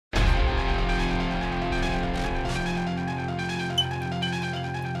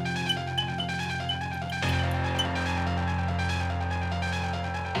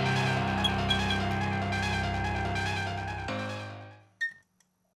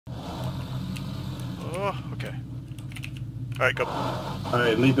Oh, okay. Alright, go.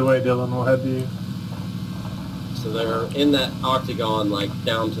 Alright, lead the way, Dylan. We'll head to you. So they're in that octagon, like,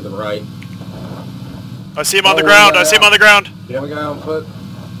 down to the right. I see him on the ground. I see him on the ground. Yeah, we got on foot.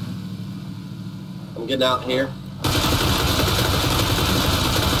 I'm getting out here.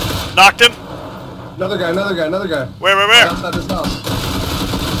 Knocked him. Another guy, another guy, another guy. Where? Outside this house.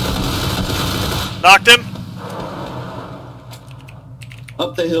 Knocked him.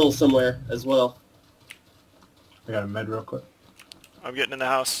 Up the hill somewhere as well. I got a med real quick. I'm getting in the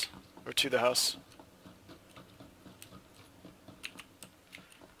house. Or to the house.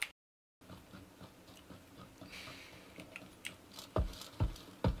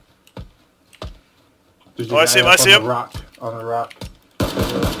 Oh, I see him, I see him. On the rock.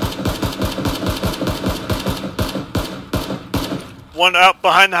 One out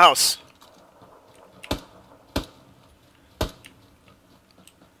behind the house.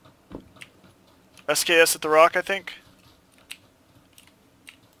 SKS at the rock, I think.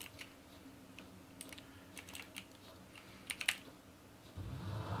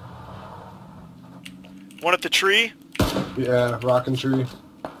 One at the tree. Yeah, rock and tree.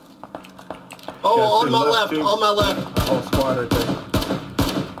 Oh, Yeah, on my left, too. on my left. Whole squad right there.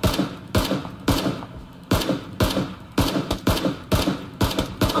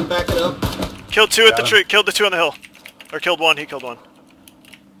 I'm backing up. Killed two at the tree. Killed the two on the hill. Or killed one. He killed one.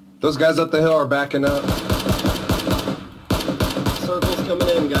 Those guys up the hill are backing up. Circle's coming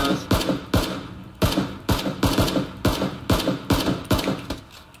in, guys.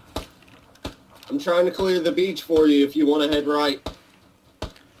 I'm trying to clear the beach for you if you want to head right.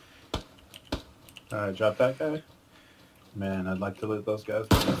 Alright, drop that guy. Man, I'd like to loot those guys.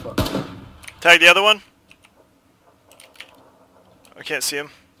 Tag the other one. I can't see him.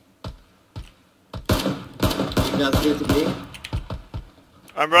 You guys get to me?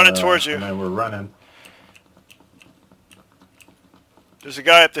 I'm running towards you. Man, we're running. There's a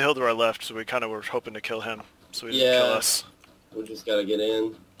guy up the hill to our left, so we kind of were hoping to kill him, so he didn't kill us. We just gotta get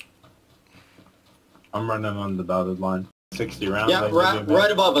in. I'm running on the dotted line. 60 rounds. Yeah,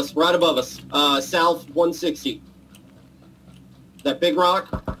 right above us, right above us. South 160. That big rock.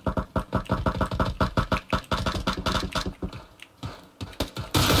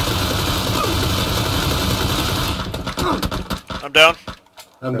 I'm down.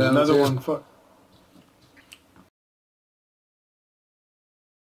 I'm down. Another one. Fuck.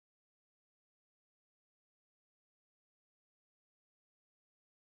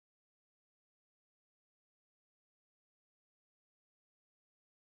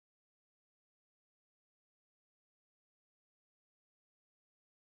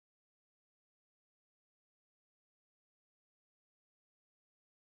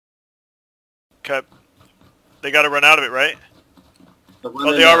 Okay. They gotta run out of it, right?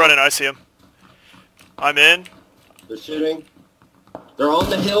 Oh, they are running. I see them. I'm in. They're shooting. They're on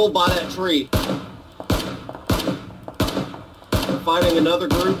the hill by that tree. They're fighting another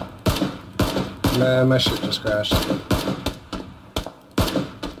group. Man, my shit just crashed.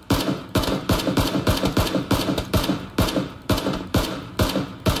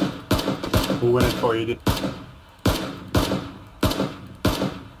 We'll win it for you, dude.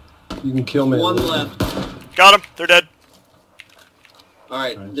 You can kill me. One left. Got them. They're dead.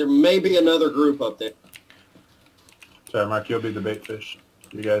 Alright, there may be another group up there. Sorry, Mark, you'll be the bait fish.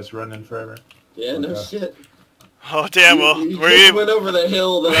 You guys running forever. Yeah, no shit. Oh, damn, well. You just went over the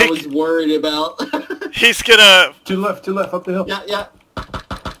hill that I was worried about. He's gonna... Two left, up the hill. Yeah, yeah.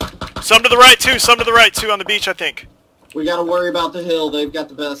 Some to the right, too. Some to the right, too, on the beach, I think. We gotta worry about the hill. They've got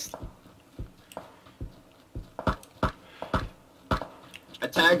the best. I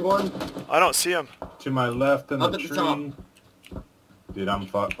tagged one. I don't see him. To my left in the tree. Up at the top. Dude, I'm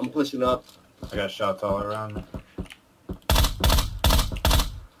fucked. I'm pushing up. I got shots all around me.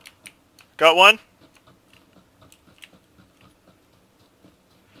 Got one.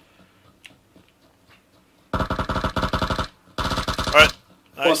 Alright.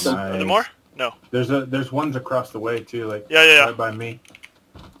 Nice. Are there more? No. There's ones across the way too, like right by me.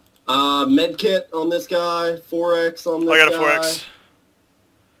 Med kit on this guy, 4x on this guy. I got a 4x.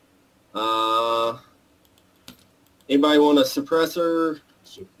 Anybody want a suppressor?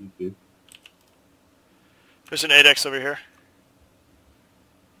 There's an 8x over here.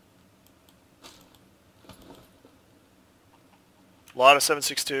 A lot of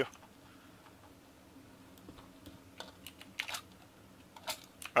 7.62.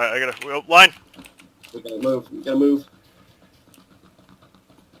 Alright, I gotta... line! We gotta move. We gotta move.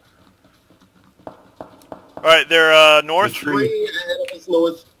 Alright, they're north. Three ahead of us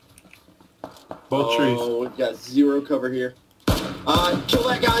north. Both trees. Oh, we've got zero cover here. Kill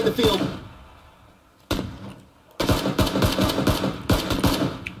that guy in the field.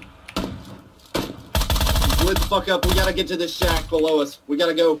 fuck up. We gotta get to this shack below us. We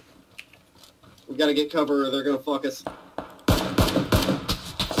gotta go. We gotta get cover or they're gonna fuck us.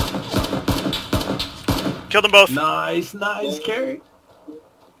 Killed them both. Nice, nice carry.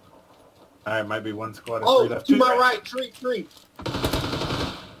 Alright, might be one squad of Oh, three left. to my right. Tree.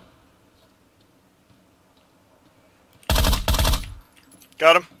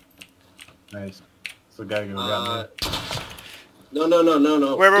 Got him. Nice. So gotta go down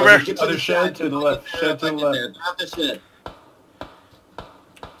No. Where? Get Other shed to the left. Shed to the left. Grab the shed.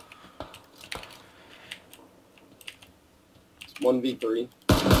 It's 1v3.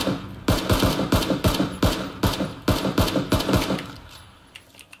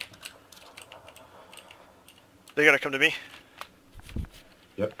 They gotta come to me.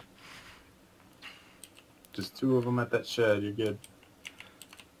 Yep. Just two of them at that shed. You're good.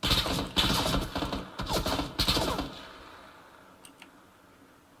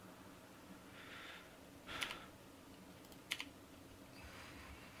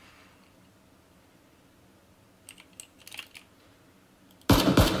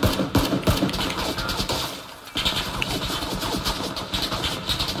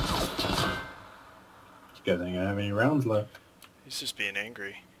 You guys ain't gonna have any rounds left. He's just being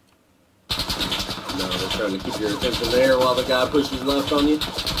angry. No, they're trying to keep your attention there while the guy pushes left on you.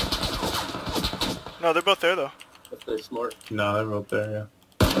 No, they're both there though. If they're smart. No, they're both there, yeah.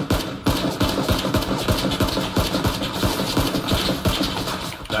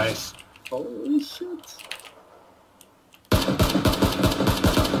 Nice. Holy shit.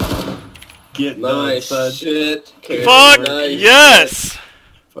 Get Nice done, son. shit. Fuck Nice. yes!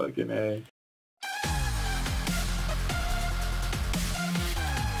 Fucking A.